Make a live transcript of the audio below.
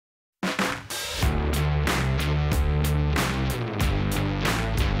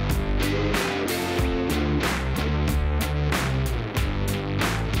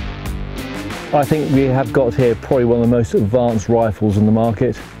I think we have got here probably one of the most advanced rifles on the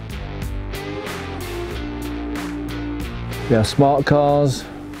market. We have smart cars,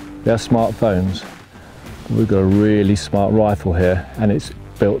 we have smartphones. We've got a really smart rifle here, and it's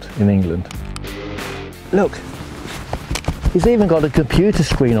built in England. Look, it's even got a computer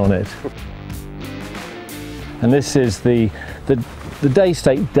screen on it. And this is the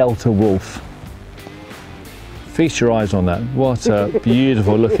Daystate Delta Wolf. Feast your eyes on that. What a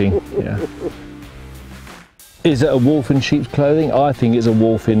beautiful looking, yeah. Is it a wolf in sheep's clothing? I think it's a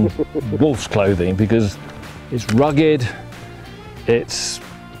wolf in wolf's clothing, because it's rugged, it's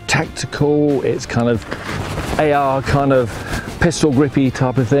tactical, it's kind of AR kind of pistol grippy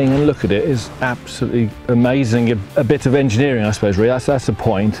type of thing, and look at it, it's absolutely amazing. A bit of engineering, I suppose, really, that's the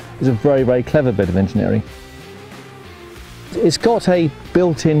point. It's a very, very clever bit of engineering. It's got a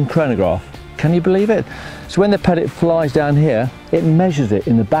built-in chronograph. Can you believe it? So when the pellet flies down here, it measures it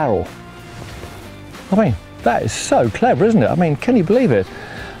in the barrel. I mean, that is so clever, isn't it? I mean, can you believe it?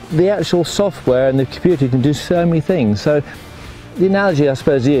 The actual software and the computer can do so many things. So the analogy, I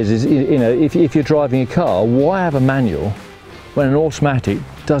suppose, is you know, if you're driving a car, why have a manual when an automatic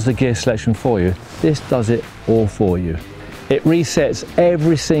does the gear selection for you? This does it all for you. It resets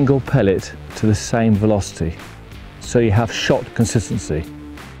every single pellet to the same velocity, so you have shot consistency.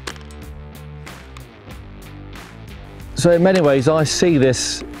 So in many ways, I see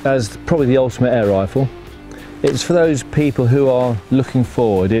this as probably the ultimate air rifle. It's for those people who are looking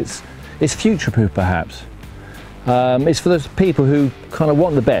forward. It's future-proof, perhaps. It's for those people who kind of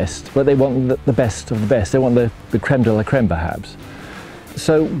want the best, but they want the best of the best. They want the creme de la creme, perhaps.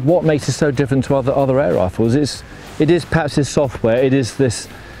 So what makes it so different to other air rifles? It is perhaps this software, it is this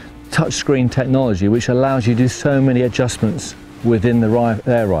touchscreen technology which allows you to do so many adjustments within the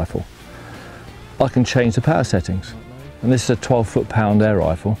air rifle. I can change the power settings, and this is a 12 foot-pound air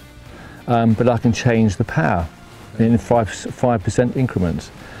rifle, but I can change the power in 5%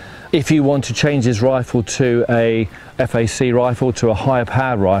 increments. If you want to change this rifle to a FAC rifle, to a higher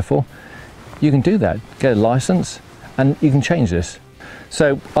powered rifle, you can do that. Get a license and you can change this.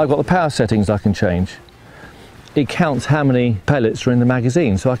 So I've got the power settings I can change. It counts how many pellets are in the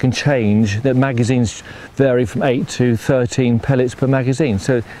magazine, so I can change. The magazines vary from 8 to 13 pellets per magazine,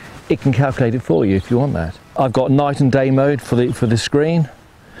 so it can calculate it for you if you want that. I've got night and day mode for the screen,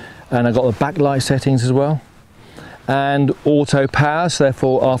 and I've got the backlight settings as well, and auto power, so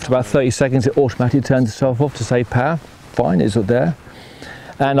therefore after about 30 seconds it automatically turns itself off to save power. Fine, it's up there.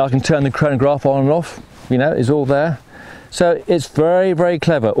 And I can turn the chronograph on and off, you know, it's all there. So it's very, very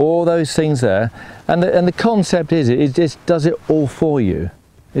clever, all those things there. And the concept is, it just does it all for you.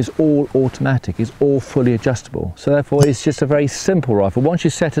 It's all automatic, it's all fully adjustable. So therefore it's just a very simple rifle. Once you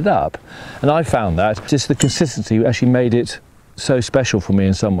set it up, and I found that, just the consistency actually made it so special for me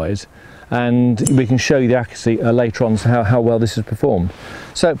in some ways. And we can show you the accuracy later on, how well this is performed.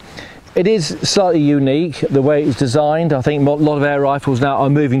 So it is slightly unique the way it's designed. I think a lot of air rifles now are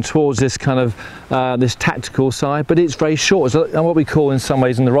moving towards this kind of this tactical side, but it's very short. So, and what we call in some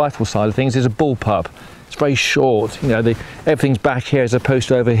ways in the rifle side of things is a bullpup. It's very short. You know, everything's back here as opposed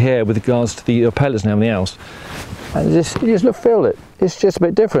to over here with regards to the pellets and everything else. And you just feel it. It's just a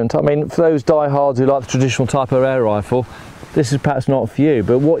bit different. I mean, for those diehards who like the traditional type of air rifle, this is perhaps not for you.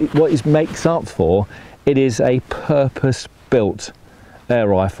 But what it makes up for, it is a purpose-built air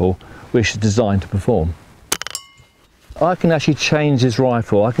rifle which is designed to perform. I can actually change this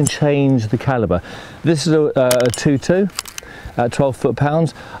rifle. I can change the caliber. This is a 2.2 at 12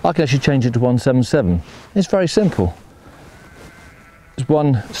 foot-pounds. I can actually change it to 1.77. It's very simple. There's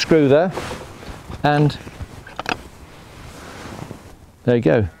one screw there, and there you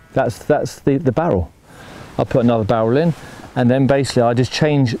go. That's the barrel. I'll put another barrel in, and then basically I just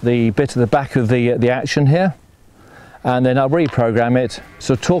change the bit at the back of the action here, and then I'll reprogram it.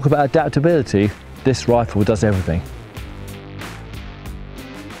 So talk about adaptability, this rifle does everything.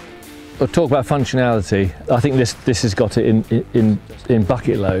 We'll talk about functionality. I think this has got it in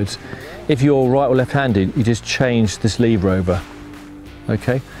bucket loads. If you're right or left-handed, you just change this lever over.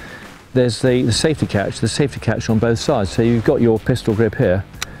 Okay. There's the safety catch on both sides. So you've got your pistol grip here,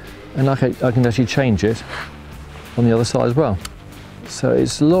 and I can actually change it on the other side as well. So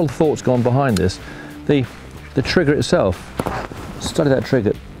it's a lot of thought's gone behind this. The trigger itself, study that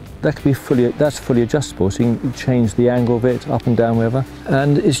trigger. That could be fully adjustable, so you can change the angle of it up and down, wherever.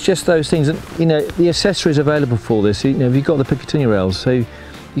 And it's just those things. And you know, the accessories available for this. You know, you've got the Picatinny rails, so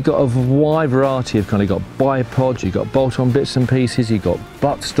you've got a wide variety of kind of. You've got bipods, you've got bolt-on bits and pieces, you've got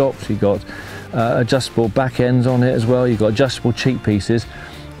butt stops, you've got adjustable back ends on it as well. You've got adjustable cheek pieces.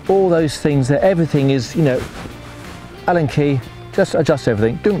 All those things there. Everything is, you know, Allen key, just adjust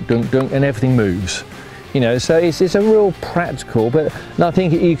everything, dunk, dunk, dunk, and everything moves. You know, so it's a real practical, but I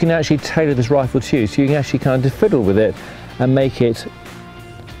think you can actually tailor this rifle to you, so you can actually kind of fiddle with it and make it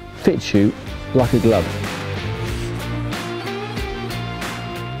fit you like a glove.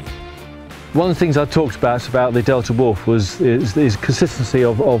 One of the things I talked about the Delta Wolf is consistency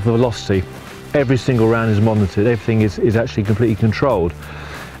of velocity. Every single round is monitored, everything is actually completely controlled.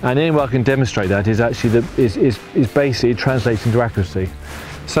 And the only way I can demonstrate that is actually is basically it translates into accuracy.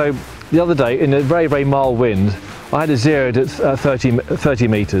 So the other day, in a very, very mild wind, I had it zeroed at 30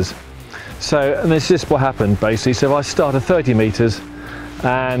 meters. So, and this is what happened basically. So if I start at 30 meters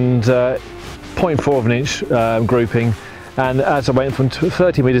and 0.4 of an inch grouping, and as I went from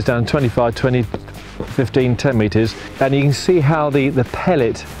 30 meters down 25, 20, 15, 10 meters, and you can see how the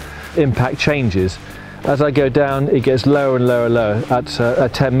pellet impact changes. As I go down, it gets lower and lower and lower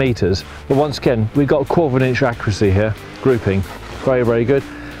at 10 meters. But once again, we've got a 1/4 of an inch accuracy here, grouping. Very, very good.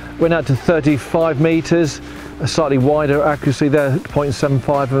 Went out to 35 meters, a slightly wider accuracy there,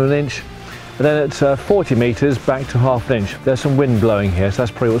 0.75 of an inch. And then at 40 meters, back to 1/2 an inch. There's some wind blowing here, so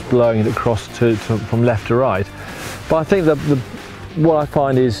that's probably what's blowing it across from left to right. But I think that what I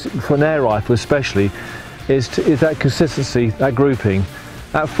find is, for an air rifle especially, is that consistency, that grouping.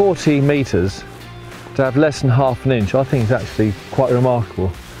 At 40 meters, to have less than 1/2 an inch, I think is actually quite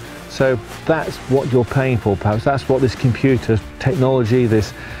remarkable. So that's what you're paying for, perhaps. That's what this computer technology,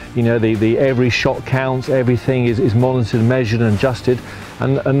 this, you know, the every shot counts, everything is monitored, measured and adjusted,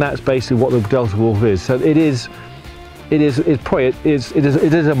 and that's basically what the Delta Wolf is. So it is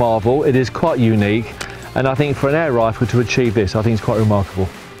a marvel. It is quite unique, and I think for an air rifle to achieve this, I think it's quite remarkable.